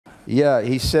Yeah,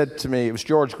 he said to me, it was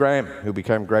George Graham who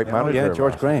became great manager. Yeah,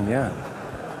 George Graham, yeah.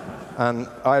 And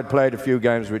I had played a few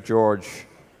games with George.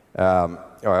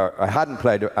 I hadn't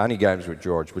played any games with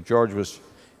George, but George was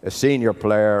a senior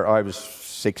player. I was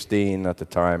 16 at the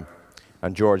time.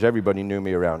 And George, everybody knew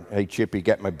me around. Hey, Chippy,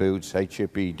 get my boots. Hey,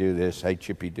 Chippy, do this. Hey,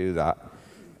 Chippy, do that.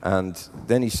 And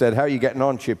then he said, how are you getting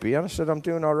on, Chippy? And I said, I'm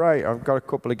doing all right. I've got a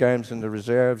couple of games in the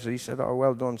reserves. He said, oh,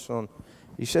 well done, son.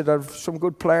 He said, I've some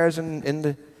good players in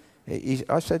the...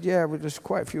 I said, yeah, well, there's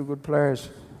quite a few good players.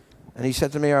 And he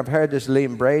said to me, I've heard this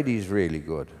Liam Brady's really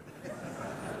good.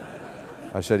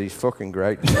 I said, he's fucking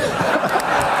great.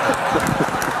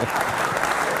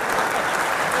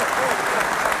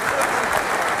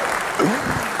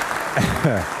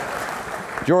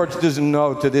 George doesn't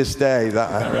know to this day that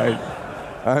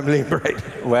I'm Liam Brady.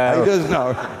 Well, he does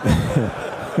know.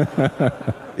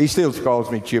 He still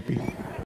calls me Chippy.